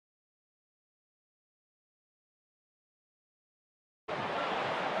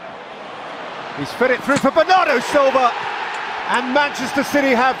He's fed it through for Bernardo Silva, and Manchester City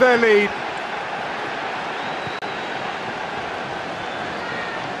have their lead.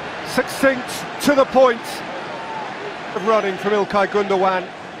 Succinct, to the point, of running from İlkay Gündoğan.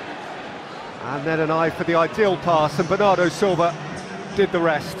 And then an eye for the ideal pass, and Bernardo Silva did the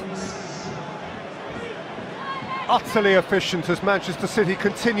rest. Utterly efficient as Manchester City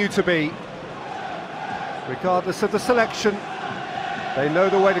continue to be. Regardless of the selection, they know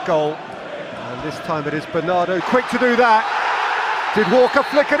the way to goal. And this time it is Bernardo, quick to do that. Did Walker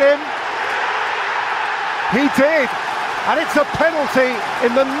flick it in? He did! And it's a penalty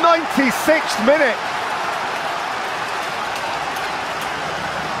in the 96th minute.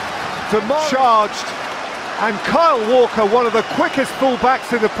 Charged, and Kyle Walker, one of the quickest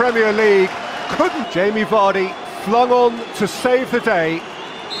full-backs in the Premier League, couldn't. Jamie Vardy flung on to save the day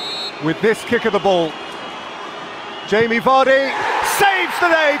with this kick of the ball. Jamie Vardy saves the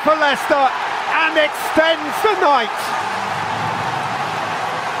day for Leicester and extends the night.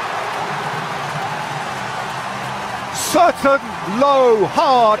 Certain, low,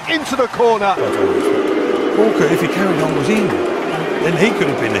 hard, into the corner. Walker, if he carried on, was in, then he could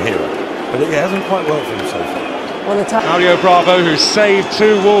have been the hero. But it hasn't quite worked for him so far. Mario Bravo, who saved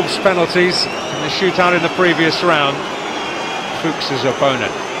 2 Wolves penalties in the shootout in the previous round. Fuchs'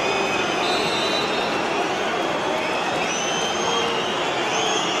 opponent.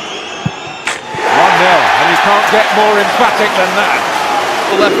 1-0, and you can't get more emphatic than that.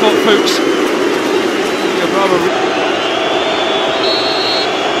 Left foot Fuchs. Mario Bravo.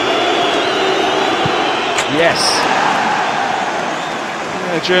 Yes.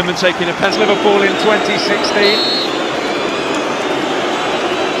 A German taking a penalty. Liverpool in 2016.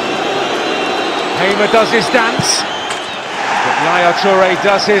 Hamer does his dance, but Yaya Toure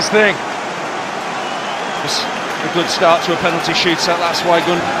does his thing. It's a good start to a penalty shootout. That's why Are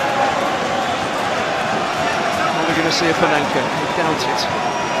we going to see a Panenka? I doubt it.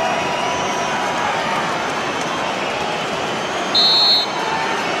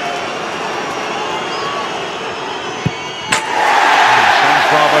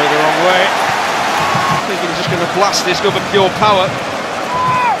 Bravo the wrong way. I think he's just going to blast this over pure power.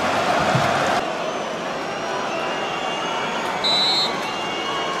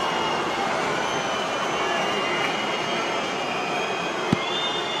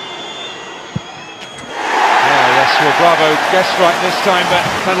 Yeah, yes, well, Bravo guessed right this time, but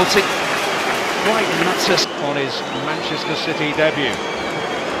penalty. Right, and that's us on his Manchester City debut.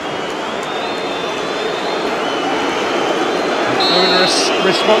 Onerous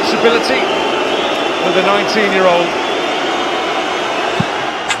responsibility for the 19-year-old,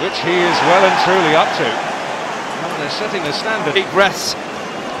 which he is well and truly up to. Well, they're setting the standard. Deep breaths.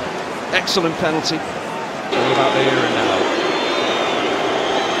 Excellent penalty. It's all about the here and now.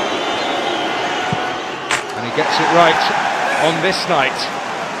 And he gets it right on this night.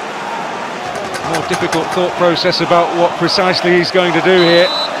 More difficult thought process about what precisely he's going to do here.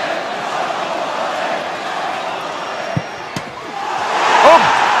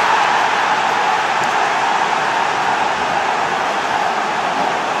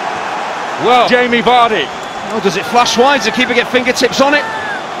 Well, Jamie Vardy. Oh, does it flash wide? Does the keeper get fingertips on it?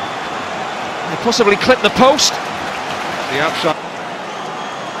 They possibly clip the post. The outside.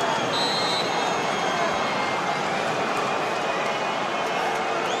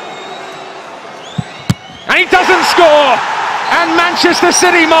 And he doesn't score! And Manchester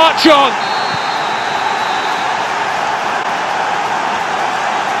City march on!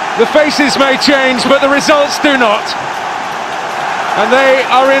 The faces may change, but the results do not. And they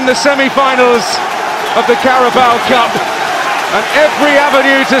are in the semi-finals of the Carabao Cup, and every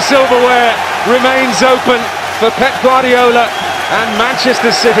avenue to silverware remains open for Pep Guardiola and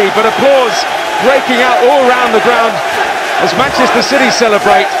Manchester City. But applause breaking out all round the ground as Manchester City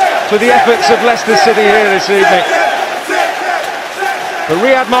celebrate for the efforts of Leicester City here this evening. But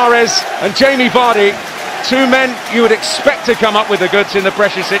Riyad Mahrez and Jamie Vardy, 2 men you would expect to come up with the goods in the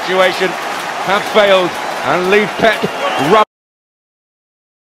pressure situation, have failed and leave Pep